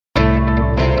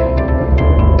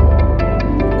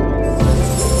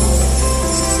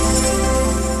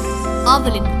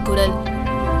காவலின் குரல்.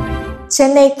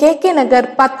 சென்னை KK நகர்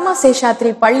பத்மா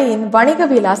சேஷாத்ரி பள்ளியின்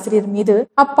வணிகவியல் ஆசிரியர் மீது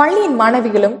அப்பள்ளியின்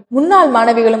மாணவிகளும் முன்னாள்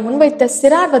மாணவிகளும் முன்வைத்த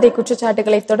சிறார்வதை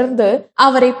குற்றச்சாட்டுகளை தொடர்ந்து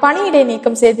அவரை பணியிடை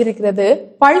நீக்கம் செய்திருக்கிறது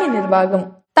பள்ளி நிர்வாகம்.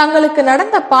 தங்களுக்கு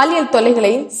நடந்த பாலியல்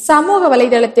தொல்லைகளை சமூக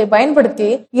வலைதளத்தை பயன்படுத்தி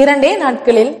 2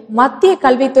 நாட்களில் மத்திய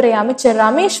கல்வித்துறை அமைச்சர்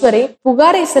ரமேஸ்வரை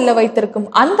புகாரை செல்ல வைத்திருக்கும்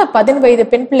அந்த 10 வயது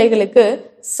பெண் பிள்ளைகளுக்கு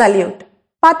சல்யூட்.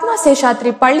 பத்மா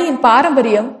சேஷாத்ரி பள்ளியின்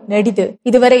பாரம்பரியம் நெடிது.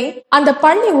 இதுவரை அந்த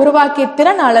பள்ளி உருவாக்கிய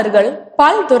திறனாளர்கள்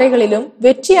பல் துறைகளிலும்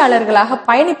வெற்றியாளர்களாக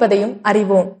பயணிப்பதையும்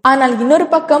அறிவோம். ஆனால் இன்னொரு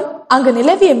பக்கம் அங்கு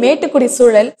நிலவிய மேட்டுக்குடி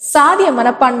சூழல் சாதிய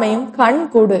மனப்பான்மையும்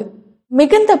கண்கூடு.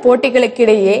 மிகுந்த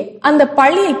போட்டிகளுக்கிடையே அந்த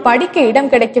பள்ளியில் படிக்க இடம்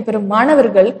கிடைக்க பெறும்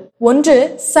மாணவர்கள் ஒன்று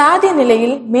சாதிய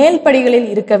நிலையில் மேல் படிகளில்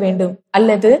இருக்க வேண்டும்,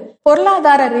 அல்லது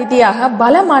பொருளாதார ரீதியாக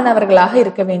பலமானவர்களாக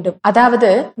இருக்க வேண்டும். அதாவது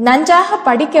நன்றாக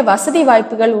படிக்க வசதி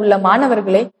வாய்ப்புகள் உள்ள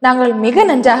மாணவர்களை நாங்கள் மிக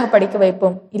நன்றாக படிக்க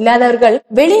வைப்போம், இல்லாதவர்கள்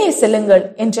வெளியே செல்லுங்கள்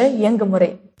என்ற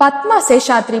இயங்குமுறை. பத்மா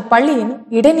சேஷாத்ரி பள்ளியின்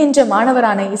இடைநின்ற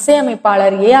மாணவரான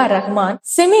இசையமைப்பாளர் AR ரஹ்மான்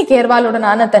சிமி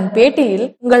கேர்வாலுடனான தன் பேட்டியில்,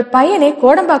 உங்கள் பையனை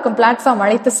கோடம்பாக்கம் பிளாட்ஃபார்ம்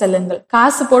அழைத்து செல்லுங்கள்,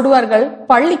 காசு போடுவார்கள்,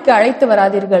 பள்ளிக்கு அழைத்து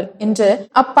வராதீர்கள் என்று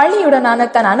அப்பள்ளியுடனான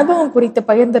தன் அனுபவம் குறித்து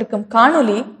பகிர்ந்திருக்கும்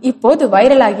காணொலி இப்போது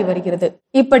வைரலாகி வருகிறது.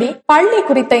 இப்படி பள்ளி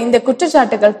குறித்த இந்த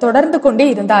குற்றச்சாட்டுகள் தொடர்ந்து கொண்டே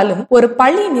இருந்தாலும் ஒரு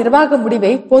பள்ளி நிர்வாக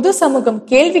முடிவை பொது சமூகம்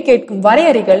கேள்வி கேட்கும்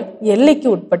வரையறைகள் எல்லைக்கு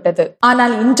உட்பட்டது.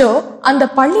 ஆனால் இன்றோ அந்த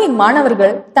பள்ளியின்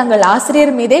மாணவர்கள் தங்கள்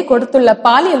ஆசிரியர் மீதே கொடுத்துள்ள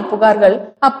பாலியல் புகார்கள்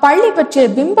அப்பள்ளி பற்றிய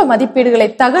பிம்ப மதிப்பீடுகளை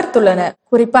தகர்த்துள்ளன.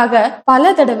 குறிப்பாக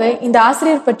பல தடவை இந்த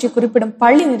ஆசிரியர் பற்றி குறிப்பிடும்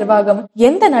பள்ளி நிர்வாகம்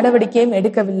எந்த நடவடிக்கையும்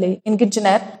எடுக்கவில்லை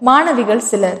என்கின்றனர் மாணவிகள்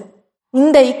சிலர்.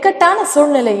 இந்த இக்கட்டான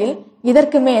சூழ்நிலையில்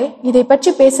இதற்கு மேல் இதை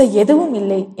பற்றி பேச எதுவும்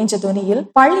இல்லை என்ற துணியில்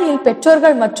பள்ளியில்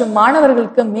பெற்றோர்கள் மற்றும்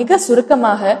மாணவர்களுக்கு மிக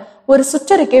சுருக்கமாக ஒரு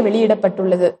சுற்றறிக்கை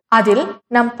வெளியிடப்பட்டுள்ளது. அதில்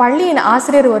நம் பள்ளியின்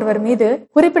ஆசிரியர் ஒருவர் மீது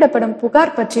குறிப்பிடப்படும்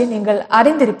புகார் பற்றி நீங்கள்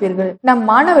அறிந்திருப்பீர்கள். நம்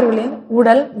மாணவர்களின்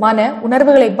உடல் மன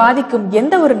உணர்வுகளை பாதிக்கும்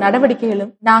எந்த ஒரு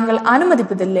நடவடிக்கைகளும் நாங்கள்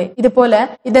அனுமதிப்பதில்லை. இது போல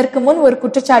இதற்கு முன் ஒரு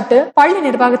குற்றச்சாட்டு பள்ளி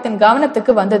நிர்வாகத்தின்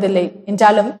கவனத்துக்கு வந்ததில்லை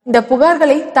என்றாலும் இந்த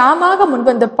புகார்களை தாமாக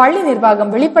முன்வந்த பள்ளி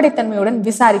நிர்வாகம் வெளிப்படைத்தன்மையுடன்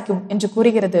விசாரிக்கும் என்று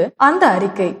கூறுகிறது அந்த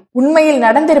அறிக்கை. உண்மையில்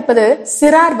நடந்திருப்பது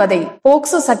சிறார்வதை.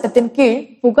 போக்சோ சட்டத்தின் கீழ்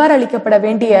புகார் அளிக்கப்பட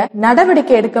வேண்டிய,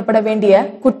 நடவடிக்கை எடுக்கப்பட வேண்டிய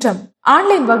குற்றம்.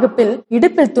 ஆன்லைன் வகுப்பில்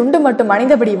இடுப்பில் துண்டு மட்டும்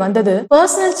அணிந்தபடி வந்தது,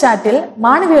 பர்சனல் சாட்டில்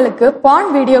மாணவிகளுக்கு பான்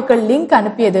வீடியோக்கள் லிங்க்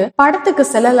அனுப்பியது, படத்துக்கு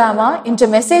செல்லலாமா என்ற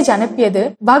மெசேஜ் அனுப்பியது,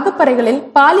 வகுப்பறைகளில்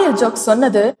பாலியல் ஜோக்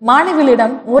சொன்னது,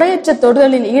 மாணவிகளிடம் முறையற்ற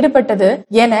தொடுதலில் ஈடுபட்டது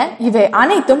என இவை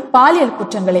அனைத்தும் பாலியல்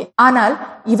குற்றங்களே. ஆனால்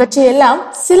இவற்றையெல்லாம்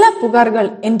சில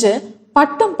புகார்கள் என்று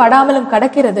பட்டும் படாமலும்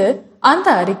கடக்கிறது அந்த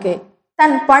அறிக்கை.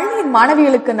 தன் பள்ளியின்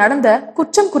மாணவிகளுக்கு நடந்த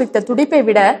குற்றம் குறித்த துடிப்பை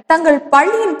விட தங்கள்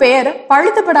பள்ளியின் பெயர்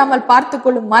பழுதுபடாமல் பார்த்துக்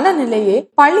கொள்ளும் மனநிலையே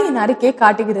பள்ளியின் அறிக்கை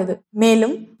காட்டுகிறது.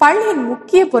 மேலும் பள்ளியின்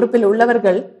முக்கிய பொறுப்பில்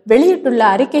உள்ளவர்கள் வெளியிட்டுள்ள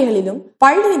அறிக்கைகளிலும்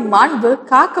பள்ளியின் மாண்பு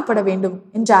காக்கப்பட வேண்டும்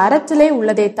என்ற அறத்திலே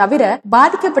உள்ளதே தவிர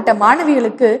பாதிக்கப்பட்ட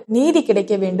மாணவிகளுக்கு நீதி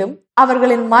கிடைக்க வேண்டும்,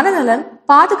 அவர்களின் மனநலன்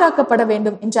பாதுகாக்கப்பட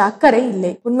வேண்டும் என்ற அக்கறை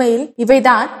இல்லை. உண்மையில்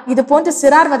இவைதான் இது போன்ற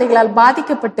சிறார்வதைகளால்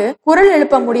பாதிக்கப்பட்டு குரல்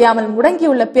எழுப்ப முடியாமல்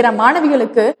முடங்கியுள்ள பிற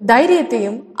மாணவிகளுக்கு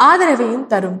தைரியத்தையும் ஆதரவையும்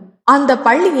தரும். அந்த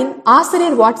பள்ளியின்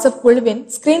ஆசிரியர் வாட்ஸ்அப் குழுவின்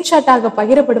ஸ்கிரீன்ஷாட்டாக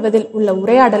பகிரப்படுவதில் உள்ள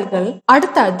உரையாடல்கள்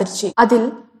அடுத்த அதிர்ச்சி. அதில்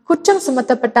குற்றம்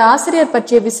சுமத்தப்பட்ட ஆசிரியர்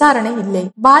பற்றிய விசாரணை இல்லை,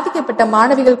 பாதிக்கப்பட்ட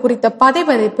மாணவிகள் குறித்த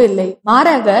பதைபதைப்பு இல்லை,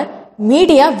 மாறாக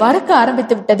மீடியா வறுக்க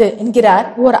ஆரம்பித்து விட்டது என்கிறார்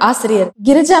ஓர் ஆசிரியர்.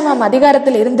 கிரிஜா மேம்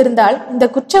அதிகாரத்தில் இருந்திருந்தால் இந்த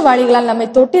குற்றவாளிகளால் நம்மை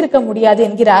தொட்டிருக்க முடியாது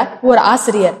என்கிறார் ஓர்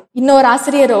ஆசிரியர். இன்னொரு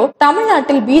ஆசிரியரோ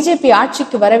தமிழ்நாட்டில் BJP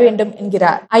ஆட்சிக்கு வர வேண்டும்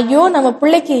என்கிறார். ஐயோ நம்ம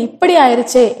பிள்ளைக்கு இப்படி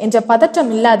ஆயிருச்சே என்ற பதற்றம்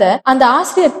இல்லாத அந்த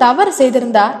ஆசிரியர் தவறு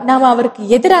செய்திருந்தா நாம அவருக்கு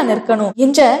எதிராக நிற்கணும்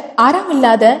என்ற அறம்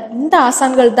இல்லாத இந்த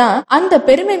ஆசான்கள் தான் அந்த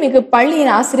பெருமை மிகு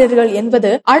பள்ளியின் ஆசிரியர்கள்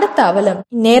என்பது அடுத்த அவலம்.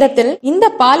 இந்நேரத்தில் இந்த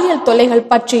பாலியல் தொல்லைகள்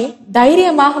பற்றி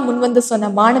தைரியமாக முன்வந்து சொன்ன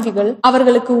மாணவிகள்,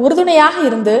 அவர்களுக்கு உறுதுணையாக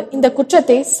இருந்து இந்த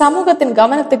குற்றத்தை சமூகத்தின்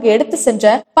கவனத்துக்கு எடுத்து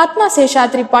சென்ற பத்மா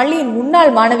சேஷாத்ரி பள்ளியின்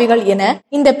முன்னாள் மாணவிகள் என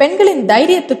இந்த பெண்களின்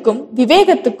தைரியத்துக்கும்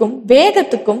விவேகத்துக்கும்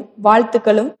வேகத்துக்கும்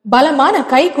வாழ்த்துக்களும் பலமான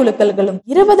கை குலுக்கல்களும்.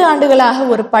 20 ஆண்டுகளாக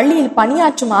ஒரு பள்ளியில்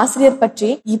பணியாற்றும் ஆசிரியர்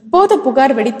பற்றி இப்போது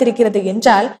புகார் வெடித்திருக்கிறது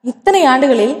என்றால் இத்தனை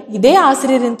ஆண்டுகளில் இதே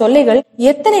ஆசிரியரின் தொல்லைகள்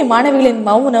எத்தனை மாணவிகளின்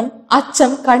மௌனம்,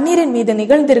 அச்சம், கண்ணீரின் மீது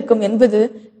நிகழ்ந்திருக்கும் என்பது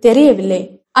தெரியவில்லை.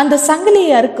 அந்த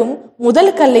சங்கிலியை அறுக்கும்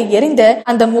முதல் கல்லை எறிந்த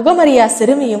அந்த முகமரியா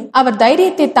சிறுமியும் அவர்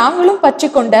தைரியத்தை தாங்களும் பற்றி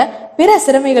கொண்ட பிற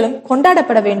சிறுமிகளும்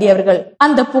கொண்டாடப்பட வேண்டியவர்கள்.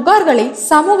 அந்த புகார்களை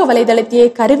சமூக வலைதளத்தையே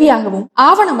கருவியாகவும்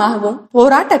ஆவணமாகவும்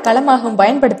போராட்ட களமாகவும்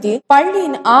பயன்படுத்தி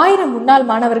பள்ளியின் 1000 முன்னாள்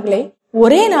மாணவர்களை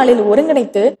ஒரே நாளில்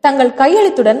ஒருங்கிணைத்து தங்கள்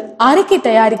கையெழுத்துடன் அறிக்கை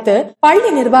தயாரித்து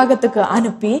பள்ளி நிர்வாகத்துக்கு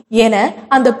அனுப்பி என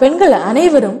அந்த பெண்கள்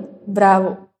அனைவரும்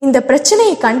பிராவோ. இந்த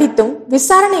பிரச்சனையை கண்டித்தும்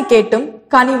விசாரணை கேட்டும்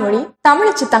கனிமொழி,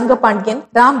 தமிழச்சி தங்கபாண்டியன்,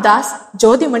 ராம்தாஸ்,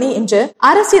 ஜோதிமணி என்று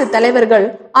அரசியல் தலைவர்கள்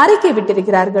அறிக்கை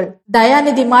விட்டிருக்கிறார்கள்.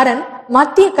 தயாநிதி மாறன்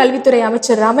மத்திய கல்வித்துறை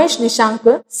அமைச்சர் ரமேஷ்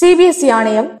நிஷாங்க்கு CBSE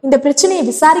ஆணையம் இந்த பிரச்சனையை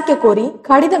விசாரிக்க கோரி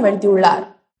கடிதம் எழுதியுள்ளார்.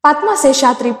 பத்மா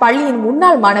சேஷாத்ரி பள்ளியின்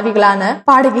முன்னாள் மாணவிகளான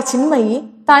பாடகி சின்மயி,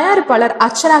 தயாரிப்பாளர்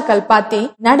அர்ச்சனா கல்பாத்தி,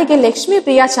 நடிகை லட்சுமி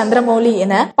பிரியா சந்திரமௌலி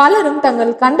என பலரும்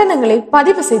தங்கள் கண்டனங்களை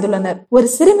பதிவு செய்துள்ளனர். ஒரு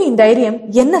சிறுமியின் தைரியம்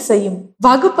என்ன செய்யும்?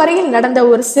 வகுப்பறையில் நடந்த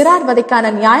ஒரு சிறார்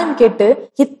வதைக்கான நியாயம் கேட்டு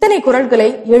இத்தனை குரல்களை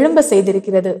எழும்ப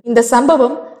செய்திருக்கிறது. இந்த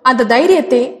சம்பவம் அந்த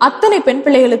தைரியத்தை அத்தனை பெண்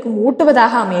பிள்ளைகளுக்கும்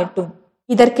ஊட்டுவதாக அமையட்டும்.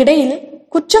 இதற்கிடையில்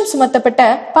குற்றம் சுமத்தப்பட்ட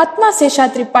பத்மா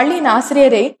சேஷாத்ரி பள்ளியின்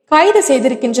ஆசிரியரை கைது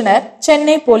செய்திருக்கின்றனர்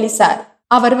சென்னை போலீசார்.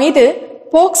 அவர் மீது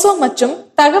போக்சோ மற்றும்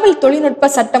தகவல் தொழில்நுட்ப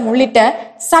சட்டம் உள்ளிட்ட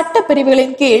சட்ட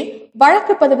பிரிவுகளின் கீழ்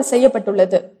வழக்கு பதிவு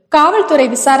செய்யப்பட்டுள்ளது. காவல்துறை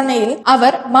விசாரணையில்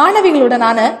அவர்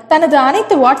மாணவிகளுடனான தனது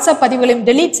அனைத்து வாட்ஸ்அப் பதிவுகளையும்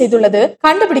டெலீட் செய்துள்ளது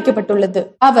கண்டுபிடிக்கப்பட்டுள்ளது.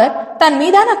 அவர் தன்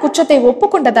மீதான குற்றத்தை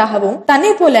ஒப்புக்கொண்டதாகவும்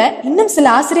தன்னை போல இன்னும் சில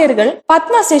ஆசிரியர்கள்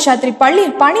பத்மா சேஷாத்ரி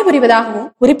பள்ளியில் பணிபுரிவதாகவும்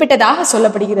குறிப்பிட்டதாக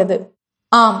சொல்லப்படுகிறது.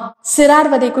 ஆம்,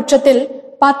 சிறார்வதை குற்றத்தில்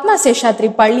பத்மா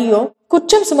சேஷாத்ரி பள்ளியோ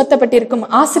குற்றம் சுமத்தப்பட்டிருக்கும்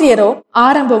ஆசிரியரோ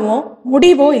ஆரம்பமோ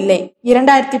முடிவோ இல்லை.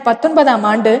 2019ஆம்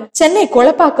ஆண்டு சென்னை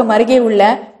கொளப்பாக்கம் அருகே உள்ள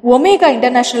ஒமேகா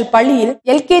இன்டர்நேஷனல் பள்ளியில்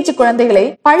LKG குழந்தைகளை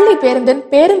பள்ளி பேருந்தின்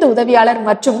பேருந்து உதவியாளர்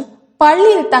மற்றும்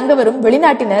பள்ளியில் தங்க வரும்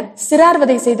வெளிநாட்டினர்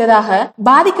சிறார்வதை செய்ததாக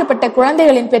பாதிக்கப்பட்ட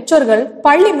குழந்தைகளின் பெற்றோர்கள்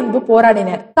பள்ளி முன்பு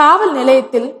போராடினர். காவல்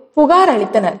நிலையத்தில் புகார்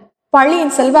அளித்தனர்.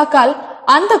 பள்ளியின் செல்வாக்கால்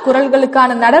அந்த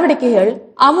குரல்களுக்கான நடவடிக்கைகள்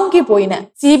அமுங்கி போயின.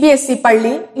 CBSE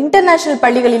பள்ளி, இன்டர்நேஷனல்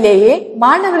பள்ளிகளிலேயே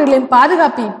மாணவர்களின்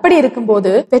பாதுகாப்பு இப்படி இருக்கும்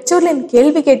போது பெற்றோர்களின்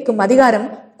கேள்வி கேட்கும் அதிகாரம்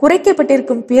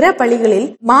குறைக்கப்பட்டிருக்கும் பிற பள்ளிகளில்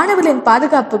மாணவர்களின்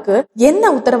பாதுகாப்புக்கு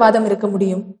என்ன உத்தரவாதம் இருக்க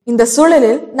முடியும்? இந்த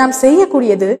சூழலில் நாம்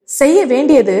செய்யக்கூடியது, செய்ய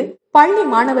வேண்டியது பள்ளி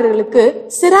மாணவர்களுக்கு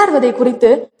சிறார்வதை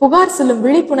குறித்து புகார் சொல்லும்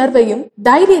விழிப்புணர்வையும்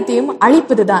தைரியத்தையும்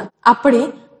அளிப்பதுதான். அப்படி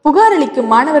புகார்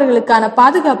அளிக்கும் மாணவர்களுக்கான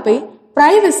பாதுகாப்பை,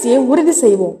 பிரைவசியை உறுதி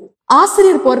செய்வோம்.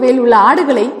 ஆசிரியர் போர்வையில் உள்ள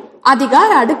ஆடுகளை, அதிகார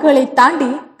அடுக்குகளை தாண்டி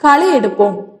களை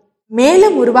எடுப்போம்.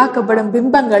 மேலும் உருவாக்கப்படும்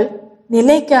பிம்பங்கள்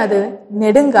நிலைக்காது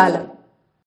நெடுங்காலம்.